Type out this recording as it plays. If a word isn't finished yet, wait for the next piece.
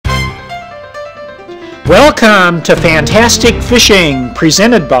Welcome to Fantastic Fishing,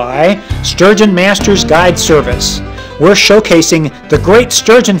 presented by Sturgeon Masters Guide Service. We're showcasing the great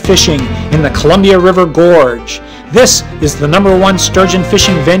sturgeon fishing in the Columbia River Gorge. This is the #1 sturgeon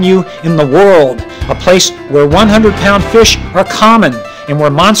fishing venue in the world, a place where 100-pound fish are common and where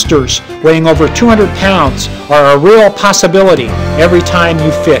monsters weighing over 200 pounds are a real possibility every time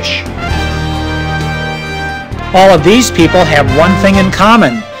you fish. All of these people have one thing in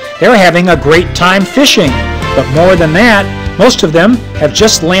common. They're having a great time fishing, but more than that, most of them have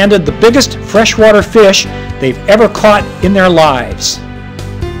just landed the biggest freshwater fish they've ever caught in their lives.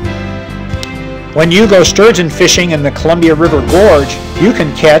 When you go sturgeon fishing in the Columbia River Gorge, you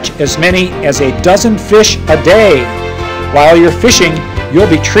can catch as many as a dozen fish a day. While you're fishing, you'll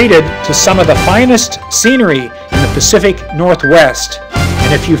be treated to some of the finest scenery in the Pacific Northwest.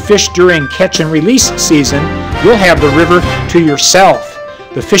 And if you fish during catch and release season, you'll have the river to yourself.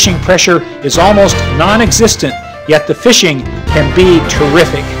 The fishing pressure is almost non-existent, yet the fishing can be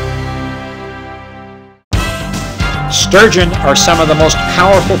terrific. Sturgeon are some of the most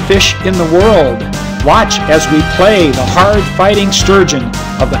powerful fish in the world. Watch as we play the hard-fighting sturgeon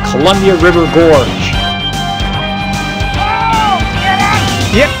of the Columbia River Gorge.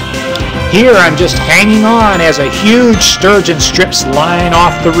 Yep. Here I'm just hanging on as a huge sturgeon strips line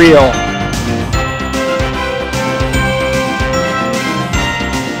off the reel.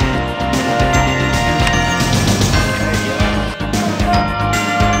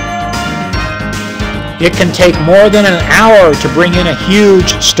 It can take more than an hour to bring in a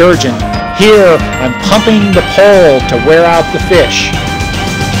huge sturgeon. Here, I'm pumping the pole to wear out the fish.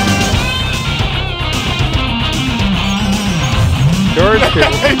 George is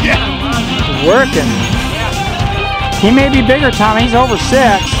working. He may be bigger, Tommy. He's over 6.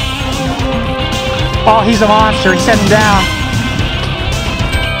 Oh, he's a monster. He's sitting down.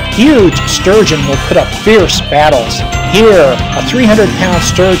 Huge sturgeon will put up fierce battles. Here, a 300-pound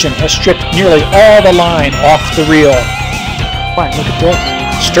sturgeon has stripped nearly all the line off the reel. Look at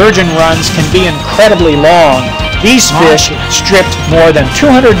this. Sturgeon runs can be incredibly long. These fish stripped more than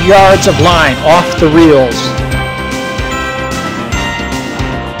 200 yards of line off the reels.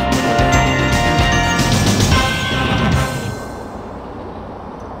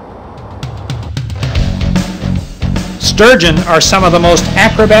 Sturgeon are some of the most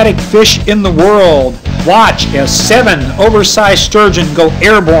acrobatic fish in the world. Watch as 7 oversized sturgeon go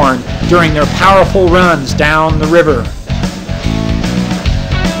airborne during their powerful runs down the river.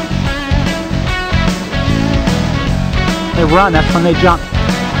 They run, that's when they jump.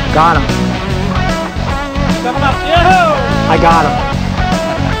 Got him. Coming up, yo! I got him.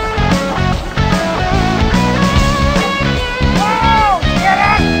 Oh, get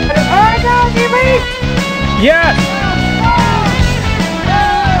it! There it goes, you beat! Yes!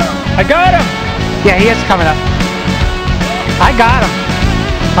 I got him! Yeah, he is coming up. I got him.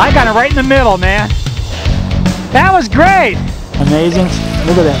 I got him right in the middle, man. That was great. Amazing.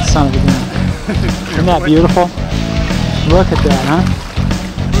 Look at that son of a gun. Isn't that beautiful? Look at that, huh?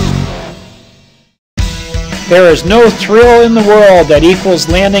 There is no thrill in the world that equals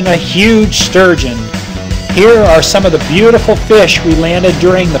landing a huge sturgeon. Here are some of the beautiful fish we landed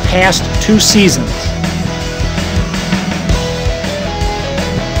during the past 2 seasons.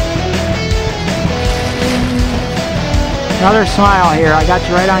 Another smile here. I got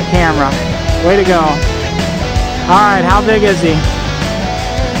you right on camera. Way to go. All right, how big is he?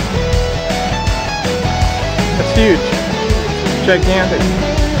 That's huge. Gigantic.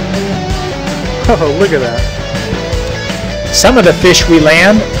 Oh, look at that. Some of the fish we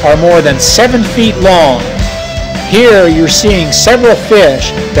land are more than 7 feet long. Here you're seeing several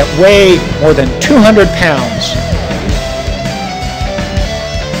fish that weigh more than 200 pounds.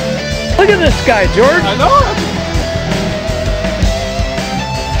 Look at this guy, George. I know.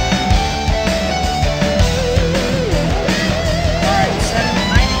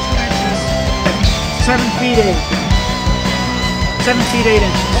 7 feet 8. 7 feet 8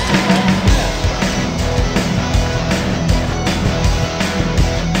 inches.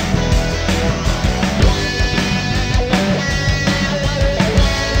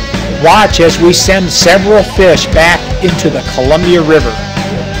 Watch as we send several fish back into the Columbia River.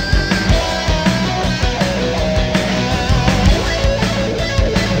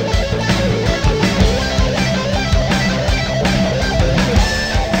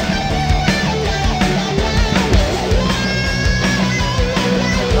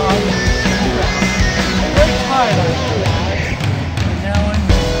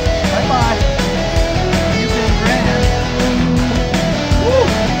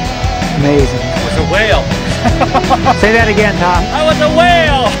 Amazing. It was a whale. Say that again, Tom. I was a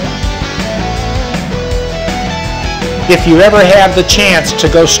whale. If you ever have the chance to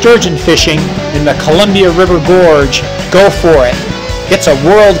go sturgeon fishing in the Columbia River Gorge, go for it. It's a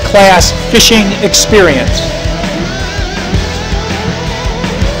world-class fishing experience.